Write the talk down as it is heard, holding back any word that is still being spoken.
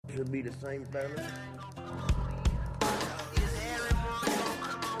Should be the same family.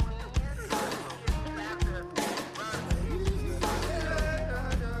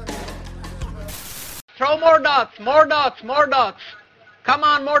 Throw more dots, more dots, more dots. Come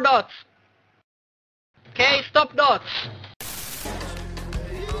on, more dots. Okay, stop dots.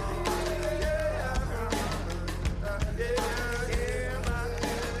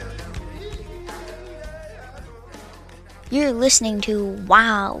 You're listening to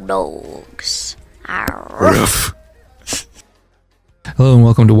Wild Dogs. Ruff. Hello and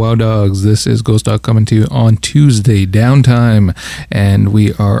welcome to Wild Dogs. This is Ghost Dog coming to you on Tuesday, downtime, and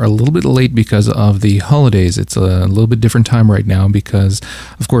we are a little bit late because of the holidays. It's a little bit different time right now because,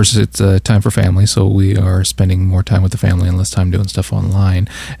 of course, it's time for family, so we are spending more time with the family and less time doing stuff online.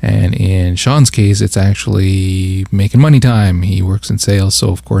 And in Sean's case, it's actually making money time. He works in sales, so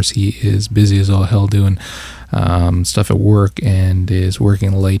of course he is busy as all hell doing stuff at work and is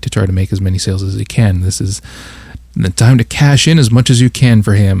working late to try to make as many sales as he can. This is the time to cash in as much as you can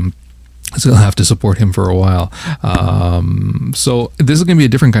for him. So you'll have to support him for a while. So this is going to be a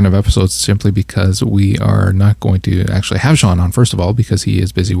different kind of episode simply because we are not going to actually have Sean on, first of all, because he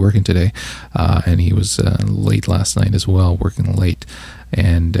is busy working today. And he was late last night as well, working late.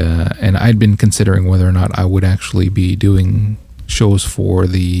 And I'd been considering whether or not I would actually be doing shows for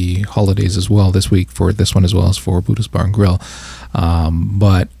the holidays as well this week, for this one as well as for Buddhist Bar and Grill.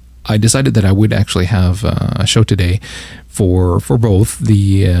 But I decided that I would actually have a show today for both.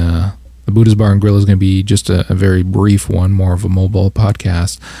 The Buddhist Bar and Grill is going to be just a very brief one, more of a mobile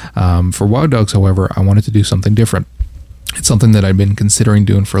podcast. For Wild Dogs, however, I wanted to do something different. It's something that I've been considering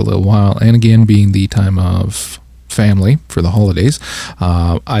doing for a little while, and again, being the time of family for the holidays,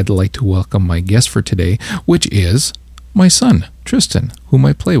 I'd like to welcome my guest for today, which is my son, Tristan, whom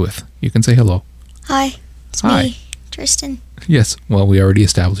I play with. You can say hello. Hi, it's me, Tristan. Yes, well, we already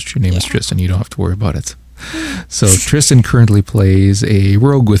established your name is Tristan. You don't have to worry about it. So Tristan currently plays a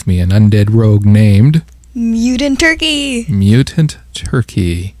rogue with me, an undead rogue named Mutant Turkey. Mutant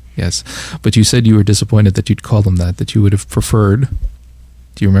Turkey, yes. But you said you were disappointed that you'd called him that you would have preferred.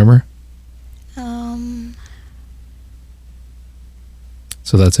 Do you remember?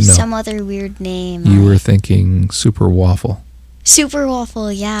 So that's a no. Some other weird name. You were thinking Super Waffle. Super Waffle,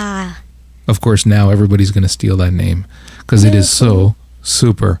 yeah. Of course, now everybody's going to steal that name because it is so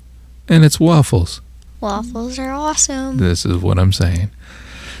super, and it's waffles. Waffles are awesome. This is what I'm saying.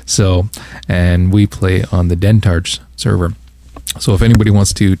 So, and we play on the Dentarch server. So if anybody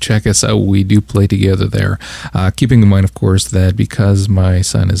wants to check us out, we do play together there. Keeping in mind, of course, that because my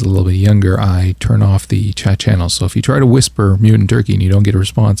son is a little bit younger, I turn off the chat channel. So if you try to whisper Mutant Turkey and you don't get a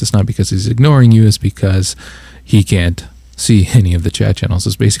response, it's not because he's ignoring you, it's because he can't see any of the chat channels.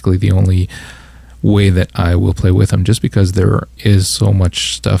 It's basically the only way that I will play with him, just because there is so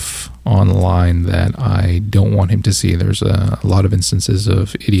much stuff online that I don't want him to see. There's a lot of instances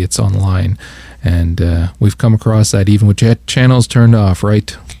of idiots online, and we've come across that even with chat channels turned off,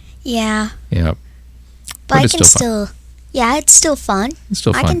 right? Yeah. Yeah. But I can still, it's still fun. It's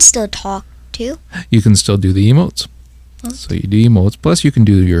still fun. I can still talk too. You can still do the emotes. So you do emotes, plus you can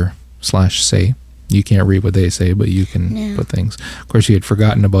do your /say. You can't read what they say, but you can put things. Of course, you had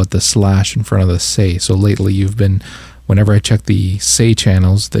forgotten about the / in front of the say. So lately you've been, whenever I check the say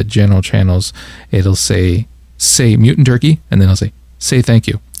channels, the general channels, it'll say Mutant Turkey, and then it'll say thank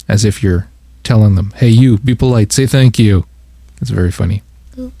you, as if you're telling them, hey, you, be polite, say thank you. It's very funny.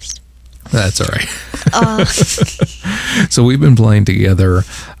 Oops. That's all right. So we've been playing together.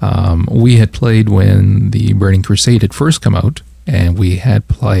 We had played when the Burning Crusade had first come out, and we had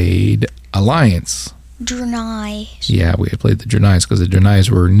played Alliance. Drenais. Yeah, we had played the Drenais because the Drenais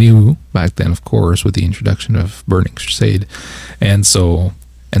were new back then, of course, with the introduction of Burning Crusade. And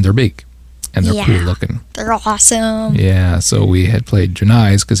they're big. And they're cool looking. They're awesome. Yeah, so we had played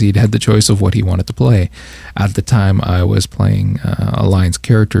Drenais because he'd had the choice of what he wanted to play. At the time, I was playing Alliance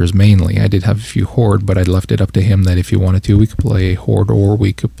characters mainly. I did have a few Horde, but I'd left it up to him that if he wanted to, we could play Horde or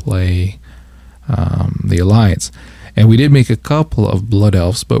we could play the Alliance. And we did make a couple of Blood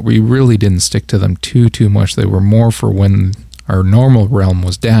Elves, but we really didn't stick to them too much. They were more for when our normal realm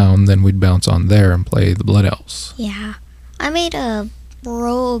was down, then we'd bounce on there and play the Blood Elves. Yeah. I made a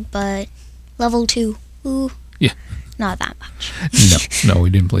rogue, but level 2. Ooh. Yeah. Not that much. No, we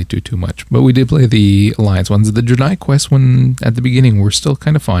didn't play too much. But we did play the Alliance ones. The Drenai quests at the beginning were still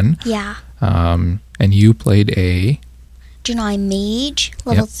kind of fun. Yeah. And you played a Drenai Mage,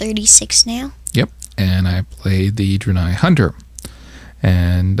 level 36 now. Yep. And I played the Drenai Hunter.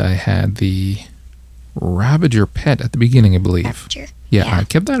 And I had the Ravager pet at the beginning, I believe. Ravager. Yeah, I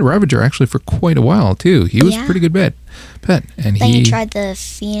kept that Ravager actually for quite a while too. He was a pretty good pet. And then you tried the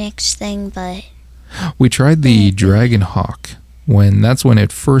Phoenix thing, but we tried the Dragonhawk that's when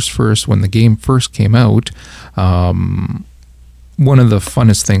when the game first came out. One of the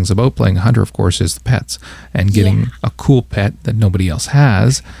funnest things about playing Hunter, of course, is the pets and getting a cool pet that nobody else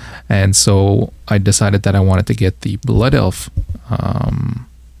has. And so I decided that I wanted to get the Blood Elf,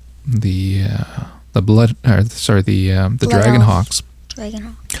 the Dragonhawks.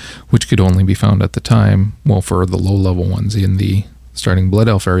 Dragonhawk. Which could only be found at the time, for the low-level ones in the starting Blood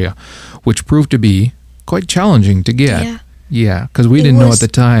Elf area, which proved to be quite challenging to get. Yeah, because we didn't know at the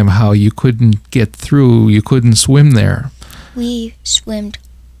time how you couldn't get through, you couldn't swim there. We swimmed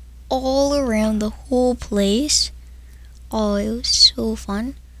all around the whole place. Oh, it was so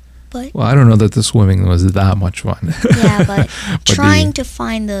fun. But I don't know that the swimming was that much fun. Yeah, but trying to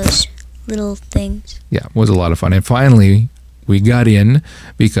find those little things. Yeah, it was a lot of fun. And finally, we got in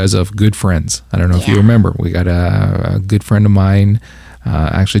because of good friends. I don't know if you remember. We got a good friend of mine,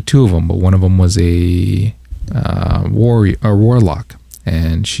 actually two of them, but one of them was a warlock.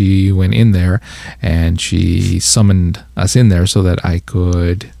 And she went in there and she summoned us in there so that I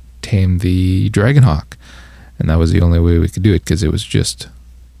could tame the Dragonhawk. And that was the only way we could do it because it was just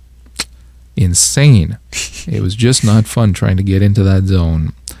insane. It was just not fun trying to get into that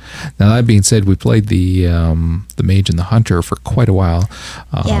zone. Now, that being said, we played the Mage and the Hunter for quite a while.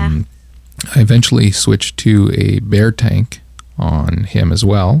 I eventually switched to a bear tank on him as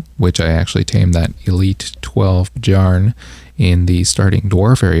well, which I actually tamed that Elite 12 Bjarn in the starting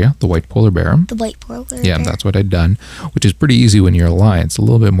dwarf area, the white polar bear. The white polar bear. Yeah, that's what I'd done, which is pretty easy when you're Alliance, a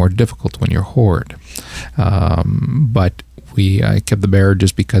little bit more difficult when you're Horde. But I kept the bear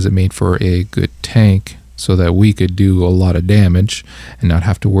just because it made for a good tank so that we could do a lot of damage and not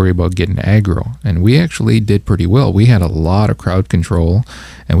have to worry about getting aggro. And we actually did pretty well. We had a lot of crowd control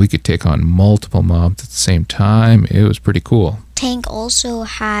and we could take on multiple mobs at the same time. It was pretty cool. Tank also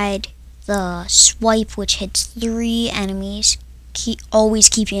had the swipe, which hits 3 enemies, always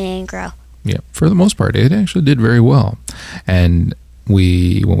keeping aggro. Yeah, for the most part, it actually did very well. And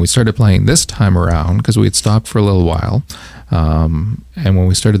when we started playing this time around, because we had stopped for a little while, and when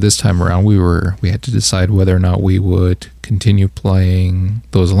we started this time around, we had to decide whether or not we would continue playing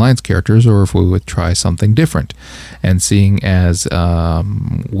those Alliance characters or if we would try something different. And seeing as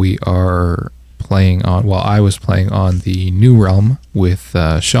we are playing on, I was playing on the New Realm with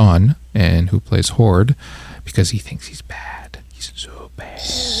Sean, and who plays Horde, because he thinks he's bad. He's so bad.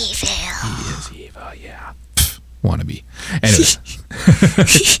 Evil. He is evil, yeah. Wannabe. Anyway,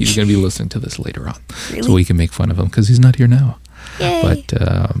 he's going to be listening to this later on, so we can make fun of him because he's not here now. Yay.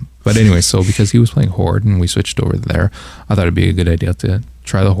 But anyway, so because he was playing Horde and we switched over there, I thought it'd be a good idea to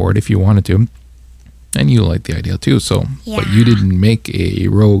try the Horde if you wanted to, and you liked the idea too. So, but you didn't make a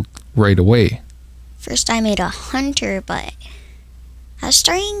rogue right away. First, I made a Hunter, but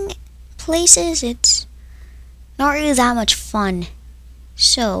starting places, it's not really that much fun.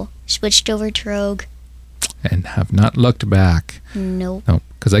 So, switched over to Rogue. And have not looked back. Nope. No,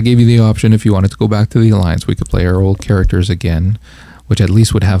 because I gave you the option if you wanted to go back to the Alliance, we could play our old characters again, which at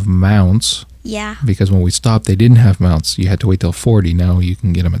least would have mounts. Yeah. Because when we stopped, they didn't have mounts. You had to wait till 40. Now you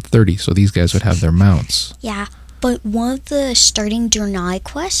can get them at 30. So these guys would have their mounts. Yeah, but one of the starting Draenei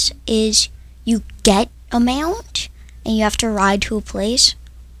quests is you get a mount and you have to ride to a place.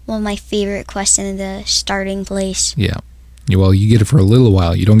 One of my favorite quests in the starting place. Yeah. Well, you get it for a little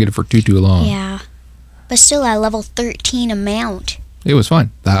while. You don't get it for too long. Yeah. But still, at level 13, a mount. It was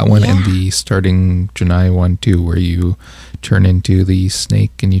fun. That one and the starting Draenei one too, where you turn into the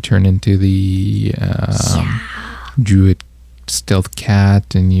snake and you turn into the druid stealth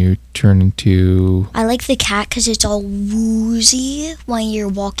cat and you turn into... I like the cat because it's all woozy when you're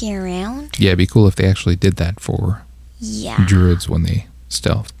walking around. Yeah, it'd be cool if they actually did that for druids when they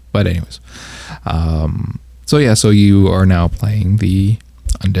stealth. But anyways. So you are now playing the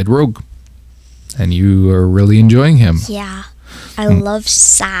Undead Rogue. And you are really enjoying him. Yeah. I love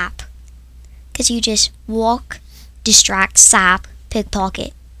Sap. Because you just walk, distract, Sap,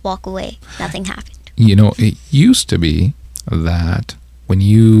 pickpocket, walk away. Nothing happened. You know, it used to be that when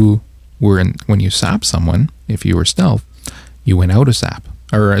you sap someone, if you were stealth, you went out of sap.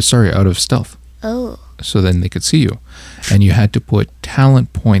 Out of stealth. Oh. So then they could see you. And you had to put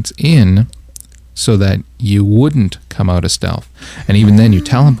talent points in so that you wouldn't come out of stealth. And even then, your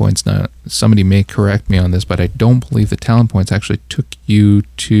talent points, now somebody may correct me on this, but I don't believe the talent points actually took you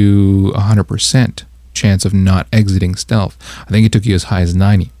to 100% chance of not exiting stealth. I think it took you as high as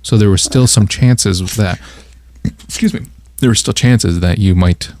 90. So there were still some chances that, there were still chances that you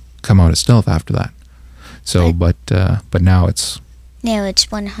might come out of stealth after that. So, but now it's No, it's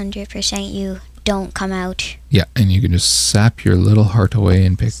 100% you don't come out. yeah, and you can just sap your little heart away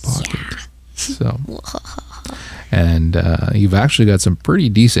and pickpocket. So, and you've actually got some pretty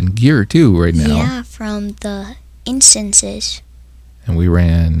decent gear too right now. Yeah, from the instances. And we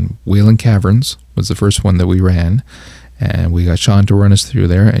ran Wailing Caverns was the first one that we ran, and we got Sean to run us through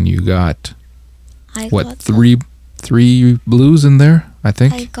there. And you got I what got three blues in there, I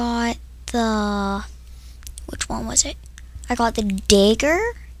think. I got the... Which one was it? I got the Dagger,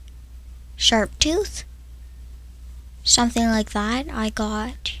 Sharptooth, something like that. I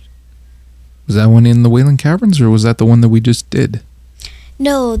got... Was that one in the Wailing Caverns, or was that the one that we just did?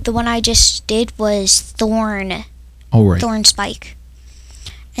 No, the one I just did was Thorn. Oh, right. Thorn Spike.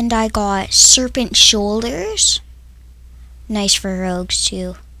 And I got Serpent Shoulders. Nice for rogues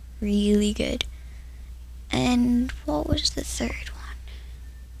too. Really good. And what was the third one?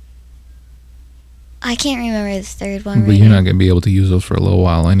 I can't remember the third one. But right you're now. not going to be able to use those for a little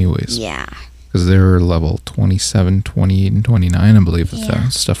while anyways. Yeah. Because they're level 27, 28, and 29, I believe. That's Yeah.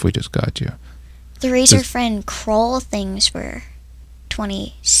 the stuff we just got you. The Razor Just- Friend crawl things were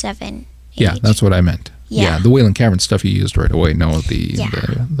 27. Yeah, age. that's what I meant. Yeah. The Wailing Cavern stuff you used right away. No, Yeah.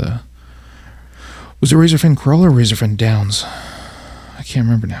 the was it Razorfen Crawl or Razorfen Downs? I can't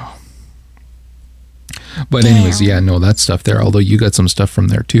remember now. But anyways, yeah, no, that stuff there. Although you got some stuff from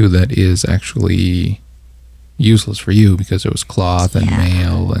there too that is actually useless for you because it was cloth and Yeah.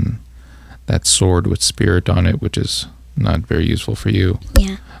 mail and that sword with spirit on it, which is not very useful for you.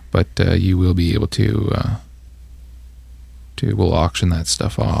 Yeah. But you will be able to we'll auction that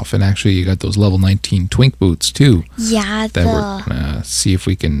stuff off. And actually, you got those level 19 Twink boots too. Yeah, That we're gonna see if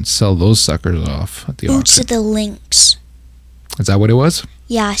we can sell those suckers off at the Boots auction. of the Lynx. Is that what it was?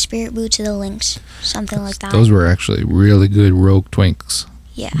 Yeah, Spirit Boots of the Lynx. Something like that. Those were actually really good rogue twinks.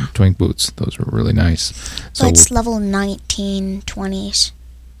 Yeah. Twink boots. Those were really nice. So But it's level 19, 20s.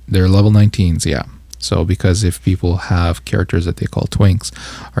 they're level 19s, yeah. So because if people have characters that they call twinks,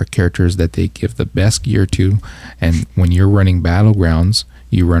 are characters that they give the best gear to, and when you're running Battlegrounds,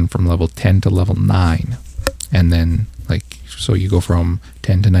 you run from level 10 to level 9. And then, so you go from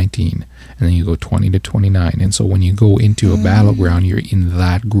 10 to 19, and then you go 20 to 29. And so when you go into a Battleground, you're in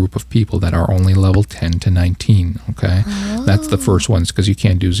that group of people that are only level 10 to 19, okay? That's the first ones, because you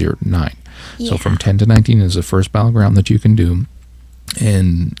can't do 0 to 9. So Yeah. from 10 to 19 is the first Battleground that you can do.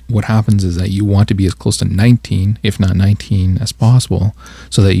 And what happens is that you want to be as close to 19, if not 19, as possible,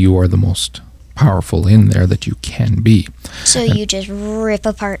 so that you are the most powerful in there that you can be. So you just rip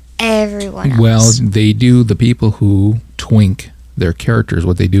apart everyone else. Well, they do, the people who twink their characters,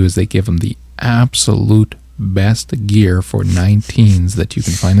 what they do is they give them the absolute best gear for 19s that you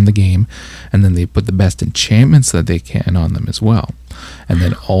can find in the game, and then they put the best enchantments that they can on them as well. And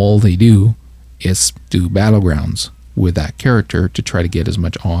then all they do is do Battlegrounds with that character to try to get as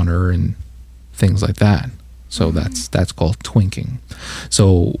much honor and things like that. So that's called twinking.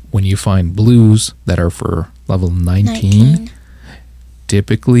 So when you find blues that are for level 19,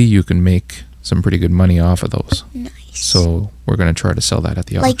 typically you can make some pretty good money off of those. Nice. So we're going to try to sell that at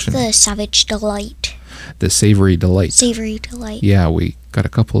the Like auction. the Savage Delight. The Savory Delight. Savory Delight. Yeah, we got a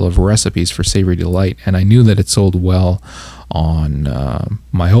couple of recipes for Savory Delight, and I knew that it sold well on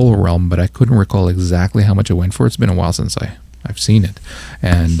my whole realm, but I couldn't recall exactly how much it went for. It's been a while since I've seen it,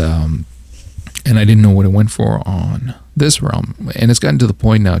 and I didn't know what it went for on this realm. And it's gotten to the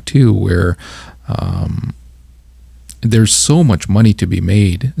point now too where there's so much money to be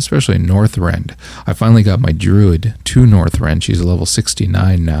made, especially in Northrend. I finally got my druid to Northrend. She's a level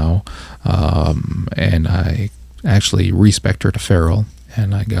 69 now, and I actually respect her to feral,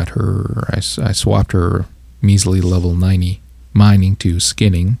 and I got her. I swapped her measly level 90 mining to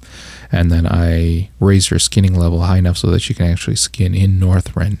skinning, and then I raised her skinning level high enough so that she can actually skin in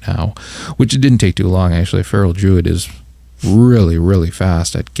Northrend now, which it didn't take too long actually. Feral druid is really, really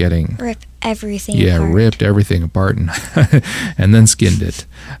fast at getting Rip everything yeah, apart. ripped everything apart and then skinned it.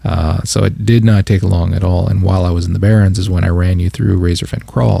 So it did not take long at all. And while I was in the Barrens is when I ran you through Razorfen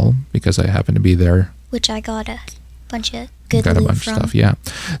Crawl, because I happened to be there. Which I got a bunch of good Got a loot bunch from. of stuff, yeah.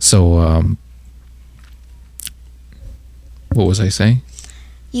 So, what was I saying?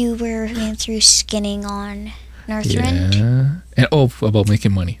 You were going through skinning on Northrend. Yeah. And about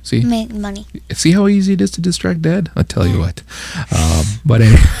making money. See? Make money. See how easy it is to distract Dad? I'll tell you what. But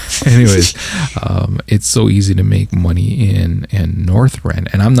anyways, it's so easy to make money in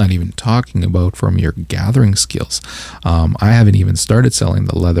Northrend. And I'm not even talking about from your gathering skills. I haven't even started selling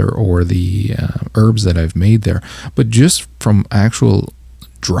the leather or the herbs that I've made there. But just from actual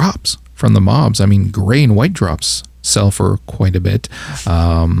drops from the mobs. I mean, gray and white drops sell for quite a bit.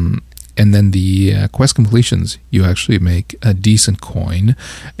 and then the quest completions, you actually make a decent coin,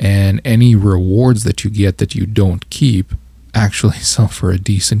 and any rewards that you get that you don't keep actually sell for a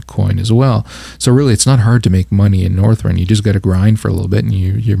decent coin as well. So really, it's not hard to make money in Northrend. You just got to grind for a little bit, and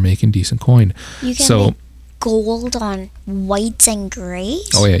you're making decent coin. You can make gold on whites and grays?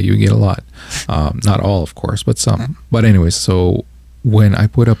 Oh yeah, you get a lot. Not all, of course, but some. But anyways, so when I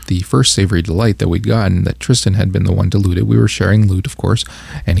put up the first Savory Delight that we'd gotten, that Tristan had been the one to loot it, we were sharing loot, of course,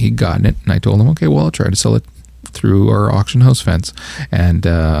 and he'd gotten it, and I told him, okay, well, I'll try to sell it through our auction house fence. And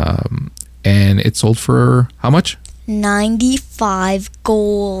it sold for how much? 95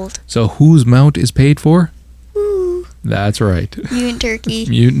 gold. So whose mount is paid for? Woo. That's right. Mutant Turkey.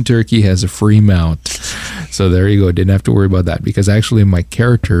 Mutant Turkey has a free mount. So there you go. Didn't have to worry about that, because actually my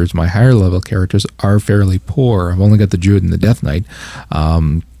characters, my higher level characters, are fairly poor. I've only got the Druid and the Death Knight.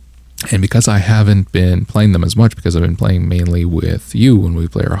 And because I haven't been playing them as much, because I've been playing mainly with you when we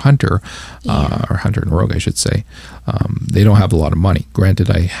play our Hunter, or Hunter and Rogue, I should say, they don't have a lot of money. Granted,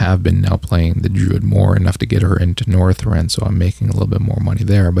 I have been now playing the Druid more, enough to get her into Northrend, so I'm making a little bit more money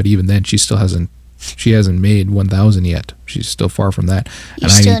there. But even then, she hasn't made 1,000 yet. She's still far from that.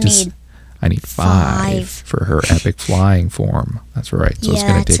 I need 5 for her epic flying form. That's right. So it's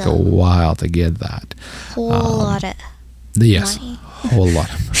going to take a while to get that. Whole lot of yes, money. Whole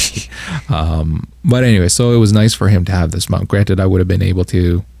lot of money. But anyway, so it was nice for him to have this mount. Granted, I would have been able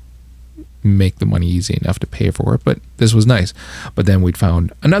to make the money easy enough to pay for it, but this was nice. But then we'd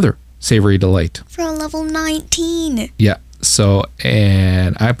found another Savory Delight. From level 19. Yeah. So,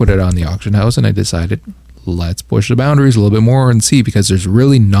 and I put it on the auction house, and I decided, let's push the boundaries a little bit more and see, because there's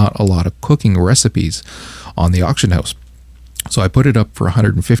really not a lot of cooking recipes on the auction house. So I put it up for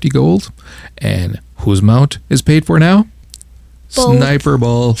 150 gold, and whose mount is paid for now? Both. Sniper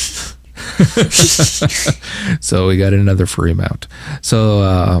Ball. So we got another free mount. So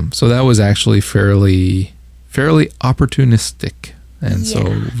that was actually fairly opportunistic, and so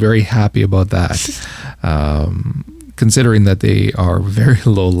very happy about that. Considering that they are very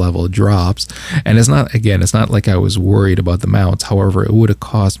low level drops, and it's not like I was worried about the mounts. However, it would have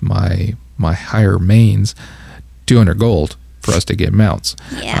cost my higher mains 200 gold for us to get mounts.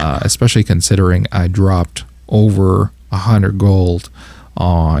 Especially considering I dropped over 100 gold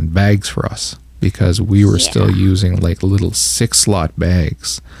on bags for us, because we were still using like little 6-slot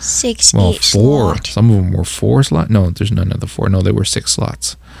bags. 8 4. slot. Some of them were 4 slot. No, there's none of the 4. No, they were 6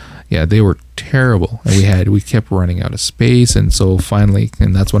 slots. Yeah, they were terrible, and we kept running out of space, and so finally,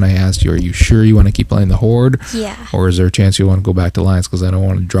 and that's when I asked you, are you sure you want to keep playing the Horde? Yeah. Or is there a chance you want to go back to Alliance, because I don't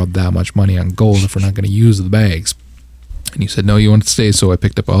want to drop that much money on gold if we're not going to use the bags? And you said, no, you want to stay, so I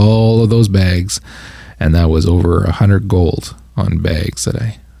picked up all of those bags, and that was over 100 gold on bags that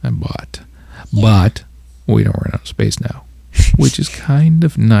I bought. Yeah. But we don't run out of space now, which is kind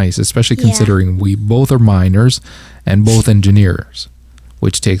of nice, especially considering we both are miners and both engineers,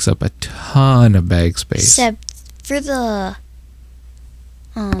 which takes up a ton of bag space. Except for the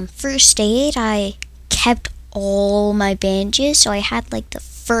first aid, I kept all my bandages, so I had like the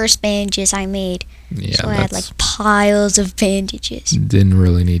first bandages I made. Yeah, so I had like piles of bandages. Didn't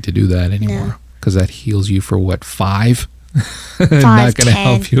really need to do that anymore, because that heals you for what, 5? 5, not going to 10.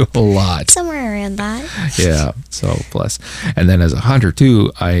 help you a lot. Somewhere around that. Yeah, so plus. And then as a hunter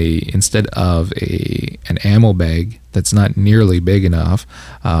too, I, instead of an ammo bag that's not nearly big enough,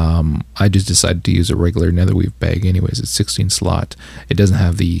 I just decided to use a regular netherweave bag. Anyways, it's 16 slot. It doesn't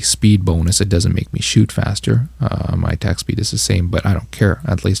have the speed bonus. It doesn't make me shoot faster. My attack speed is the same, but I don't care.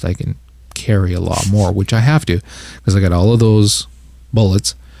 At least I can carry a lot more, which I have to, because I got all of those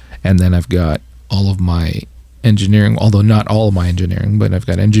bullets, and then I've got all of my engineering, although not all of my engineering, but I've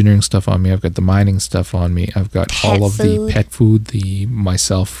got engineering stuff on me, I've got the mining stuff on me, I've got all of the pet food, the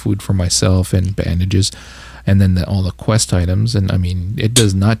food for myself, and bandages, and then all the quest items. And I mean, it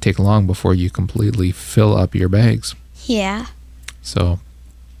does not take long before you completely fill up your bags. Yeah. So,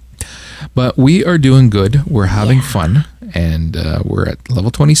 but we are doing good, we're having fun, and we're at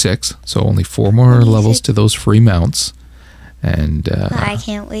level 26, so only 4 more levels to those free mounts, and I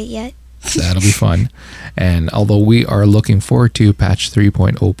can't wait yet. That'll be fun. And although we are looking forward to patch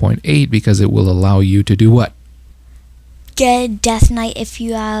 3.0.8, because it will allow you to do what? Get a Death Knight if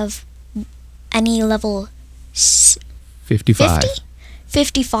you have any level 55.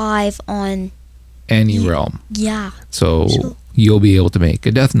 55 on any realm. Yeah. So you'll be able to make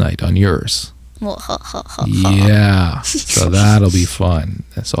a Death Knight on yours. Yeah. So that'll be fun.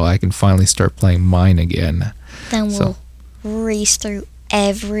 So I can finally start playing mine again. Then we'll race through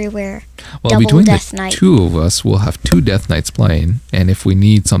everywhere. Well, Double between Death the Knight. two of us, we'll have 2 Death Knights playing, and if we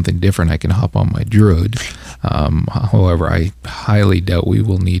need something different, I can hop on my Druid. However, I highly doubt we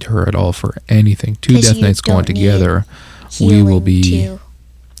will need her at all for anything. 2 'Cause Death you Knights going don't need together, we will Healing, be too.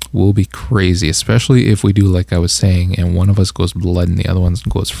 we'll be crazy, especially if we do like I was saying, and one of us goes Blood and the other one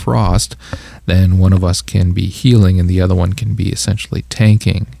goes Frost. Then one of us can be healing, and the other one can be essentially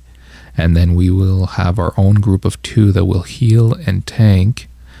tanking. And then we will have our own group of 2 that will heal and tank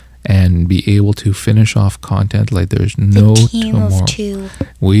and be able to finish off content like there's no The team tomorrow. of 2.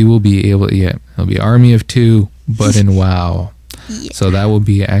 We will be able, it'll be army of 2, but in WoW. Yeah. So that will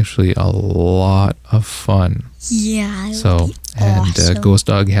be actually a lot of fun. Yeah. it So, would be and awesome. Ghost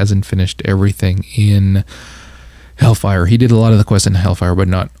Dog hasn't finished everything in Hellfire. He did a lot of the quests in Hellfire, but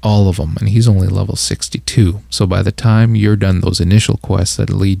not all of them, and he's only level 62. So by the time you're done those initial quests that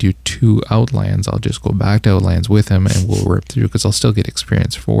lead you to Outlands, I'll just go back to Outlands with him, and we'll rip through, because I'll still get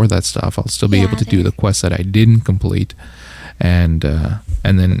experience for that stuff. I'll still be Yeah, able to do there. the quests that I didn't complete, and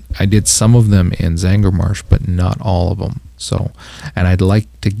then I did some of them in Zangarmarsh, but not all of them. So, and I'd like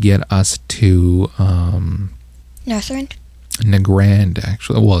to get us to Northrend? Nagrand,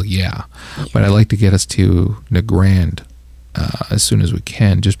 actually. Well, yeah, but I'd like to get us to Nagrand as soon as we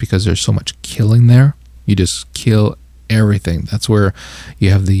can, just because there's so much killing there. You just kill everything. That's where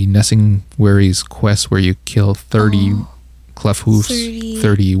you have the Nessingwary's quest, where you kill 30 Clef Hoofs,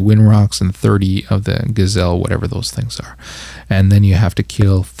 30 Winrocks, and 30 of the Gazelle, whatever those things are. And then you have to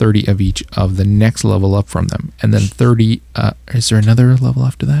kill 30 of each of the next level up from them. And then 30, is there another level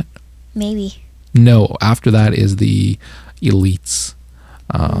after that? Maybe. No, after that is the elites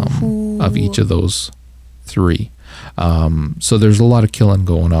of each of those 3. So there's a lot of killing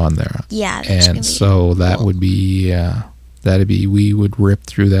going on there. Yeah. that's gonna And be so that cool. would be, we would rip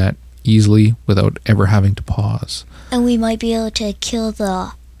through that easily without ever having to pause. And we might be able to kill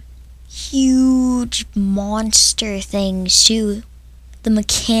the huge monster things too. The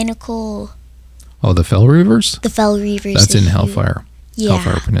mechanical, Oh, the Fell Reavers? the Fell Reavers. That's the in huge- Hellfire. Yeah.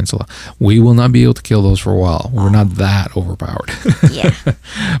 Hellfire Peninsula. We will not be able to kill those for a while. We're not that overpowered. Yeah. That'd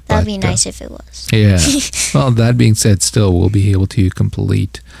But, be nice if it was. Yeah. Well, that being said, still we'll be able to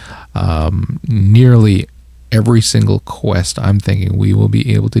complete nearly every single quest. I'm thinking we will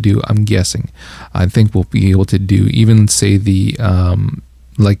be able to do. I'm guessing. I think we'll be able to do even say the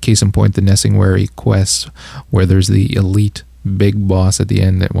like case in point, the Nessingwary quest, where there's the elite big boss at the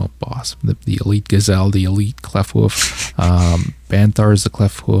end. The elite Gazelle, the elite Clefhoof, Banthar is the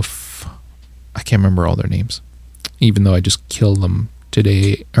Clefhoof. I can't remember all their names, even though I just killed them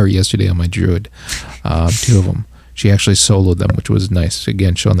today or yesterday on my Druid. 2 of them. She actually soloed them, which was nice.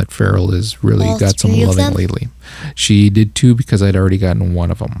 Again, showing that Feral has really All got some 3 of loving them? lately. She did 2 because I'd already gotten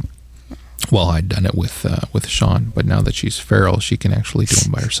 1 of them. Well, I'd done it with Sean, but now that she's Feral, she can actually do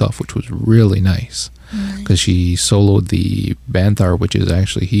them by herself, which was really nice. Because she soloed the Banthar, which is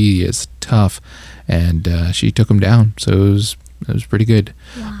actually, he is tough, and she took him down, so it was pretty good.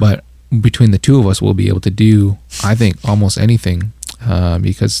 Wow. But between the 2 of us, we'll be able to do, I think, almost anything,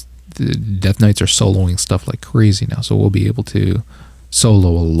 because the Death Knights are soloing stuff like crazy now, so we'll be able to solo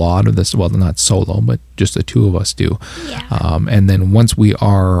a lot of this. Well, not solo, but just the 2 of us do. Yeah. And then once we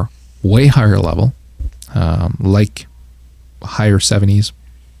are way higher level, like higher 70s,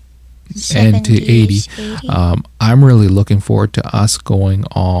 and to 80, 80. I'm really looking forward to us going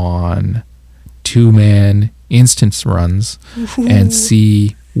on 2-man instance runs and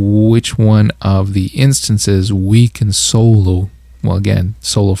see which one of the instances we can solo. Well, again,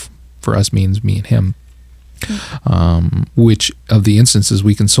 solo for us means me and him. Which of the instances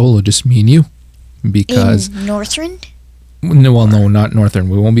we can solo, just me and you, because In Northrend? no, not Northern.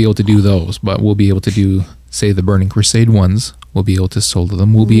 We won't be able to do those, but we'll be able to do, say, the Burning Crusade ones. We'll be able to solo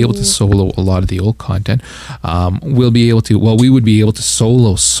them. We'll be able to solo a lot of the old content. We'll be able to, we would be able to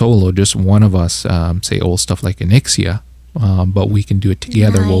solo just one of us, say old stuff like Onyxia, but we can do it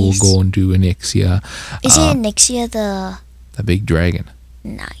together. We'll Nice. go and do Onyxia, Is it Nixia the... the big dragon.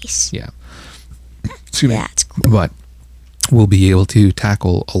 Nice. Yeah. Excuse me. That's cool. But we'll be able to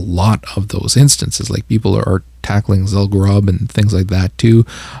tackle a lot of those instances. Like people are tackling Zul'Gurub and things like that too.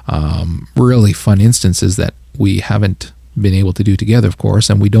 Really fun instances that we haven't been able to do together, of course,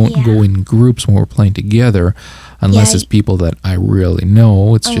 and we don't go in groups when we're playing together unless Yeah, it's people that I really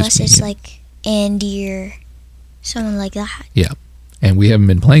know. It's Unless just me it's and- like Andy or someone like that. yeah. And we haven't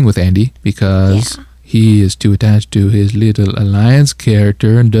been playing with Andy because he is too attached to his little alliance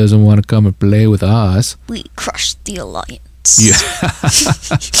character and doesn't want to come and play with us. We crushed the Alliance. Yeah.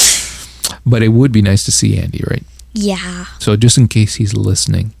 But it would be nice to see Andy, right? Yeah. So just in case he's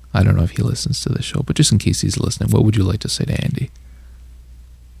listening, I don't know if he listens to the show, but just in case he's listening, what would you like to say to Andy?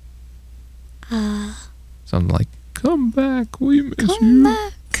 Something like, "Come back, we miss Come you.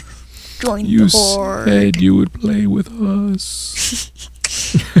 back. Join You the horde. said you would play with us."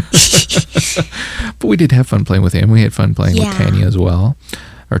 But we did have fun playing with him. We had fun playing with Yeah. Tanya as well.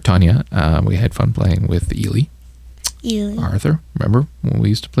 Or Tanya. We had fun playing with Ely. You. Arthur. Remember when we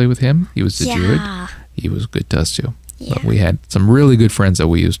used to play with him? He was the druid. Yeah. He was good to us too. Yeah. But we had some really good friends that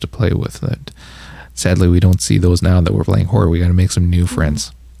we used to play with that sadly we don't see those now that we're playing horror. We got to make some new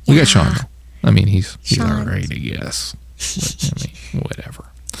friends. We got Sean Yeah. though. I mean, he's Sean. alright, I guess. But, I mean, whatever.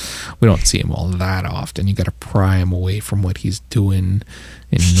 We don't see him all that often. You got to pry him away from what he's doing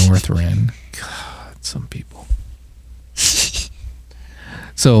in Northrend. God, some people.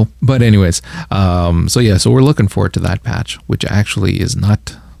 So, but anyways, so we're looking forward to that patch, which actually is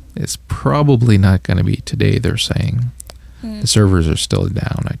probably not going to be today, they're saying. The servers are still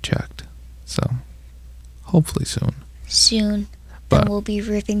down, I checked. So, hopefully soon. Soon. But- And we'll be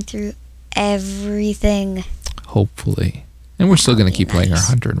ripping through everything. Hopefully. And we're still going to That'll be keep playing our nice.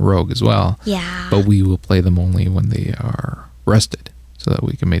 Hunter and Rogue as well. Yeah. But we will play them only when they are rested, so that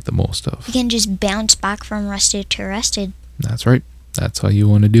we can make the most of. You can just bounce back from rested to rested. That's right. That's how you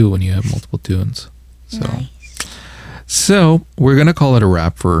want to do when you have multiple tunes. So, Nice. so we're going to call it a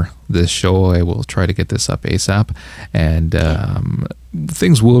wrap for this show. I will try to get this up ASAP. And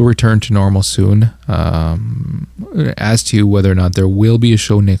things will return to normal soon. As to whether or not there will be a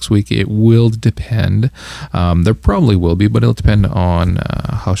show next week, it will depend. There probably will be, but it'll depend on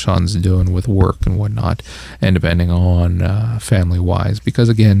how Sean's doing with work and whatnot, and depending on family-wise. Because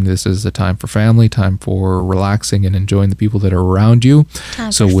again, this is a time for family, time for relaxing and enjoying the people that are around you.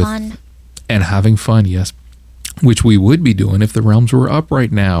 Time So for with- fun. And having fun, yes. Which we would be doing if the realms were up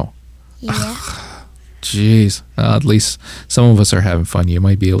right now. Yeah. Jeez. At least some of us are having fun. You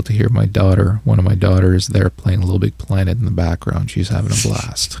might be able to hear my daughter, one of my daughters, there playing Little Big Planet in the background. She's having a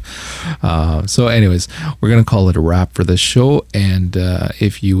blast. So anyways, we're going to call it a wrap for this show. And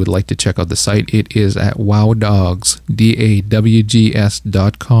if you would like to check out the site, it is at wowdogs,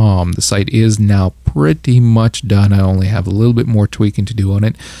 DAWGS.com. The site is now pretty much done. I only have a little bit more tweaking to do on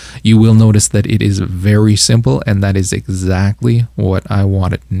it. You will notice that it is very simple, and that is exactly what I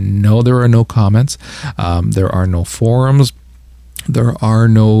wanted. No, there are no comments. There are no forums. There are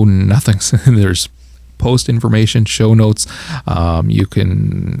no nothings. There's post information, show notes. You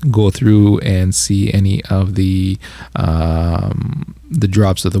can go through and see any of the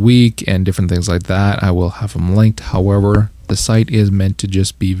drops of the week and different things like that. I will have them linked. However, the site is meant to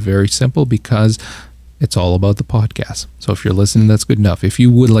just be very simple because it's all about the podcast. So if you're listening, that's good enough. If you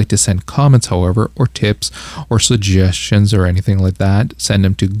would like to send comments, however, or tips or suggestions or anything like that, send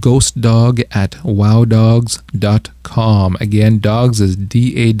them to ghostdog@wowdogs.com. Again, dogs is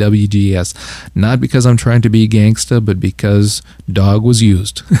DAWGS. Not because I'm trying to be gangsta, but because dog was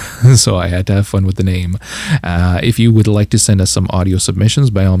used. So I had to have fun with the name. If you would like to send us some audio submissions,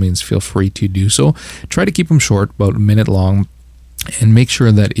 by all means, feel free to do so. Try to keep them short, about a minute long, and make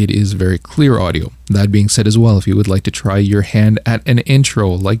sure that it is very clear audio. That being said as well, if you would like to try your hand at an intro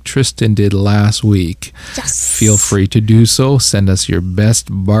like Tristan did last week, Yes. feel free to do so. Send us your best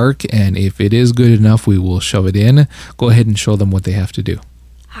bark, and if it is good enough, we will shove it in. Go ahead and show them what they have to do.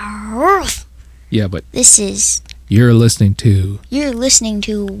 Arrgh. Yeah, but You're listening to listening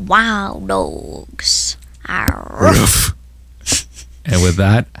to Wow Dogs. Arrgh. Roof. And with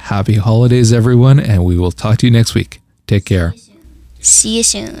that, happy holidays, everyone, and we will talk to you next week. Take care. See you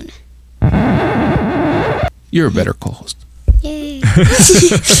soon. You're a better co-host. Yay.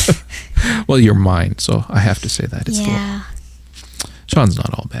 Well, you're mine, so I have to say that. It's Yeah. Sean's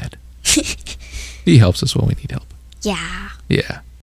not all bad. He helps us when we need help. Yeah. Yeah.